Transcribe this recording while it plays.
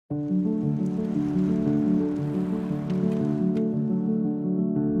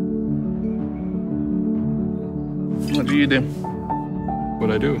What do you do?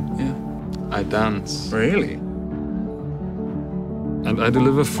 What I do? Yeah. I dance. Really? And I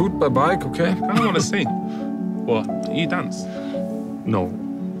deliver food by bike, okay? I don't want to see. What? You dance? No.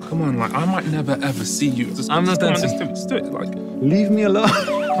 Come on, like, I might never ever see you. I'm not dancing. Just do it, like... Leave me alone.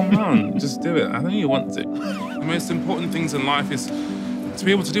 Come on, just do it. I know you want to. The most important things in life is to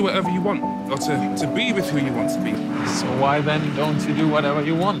be able to do whatever you want, or to be with who you want to be. So why then don't you do whatever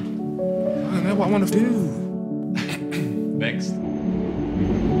you want? I don't know what I want to do. Next.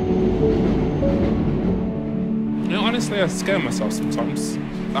 You know, honestly, I scare myself sometimes.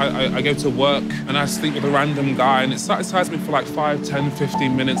 I go to work and I sleep with a random guy and it satisfies me for like 5, 10,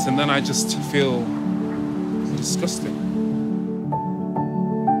 15 minutes and then I just feel disgusting.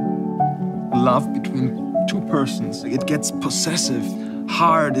 Love between two persons, it gets possessive,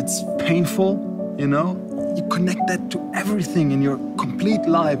 hard, it's painful, you know? You connect that to everything in your complete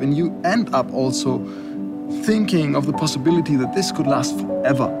life and you end up also thinking of the possibility that this could last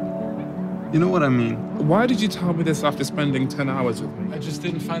forever. You know what I mean? Why did you tell me this after spending 10 hours with me? I just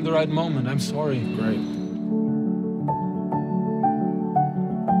didn't find the right moment. I'm sorry. Great.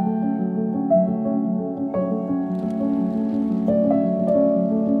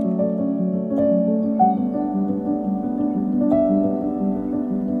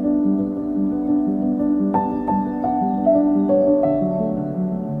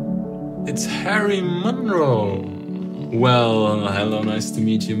 It's Harry Monroe. Well, hello, nice to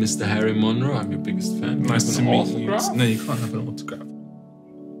meet you, Mr. Harry Monroe. I'm your biggest fan. Nice to meet you. No, you can't have an autograph.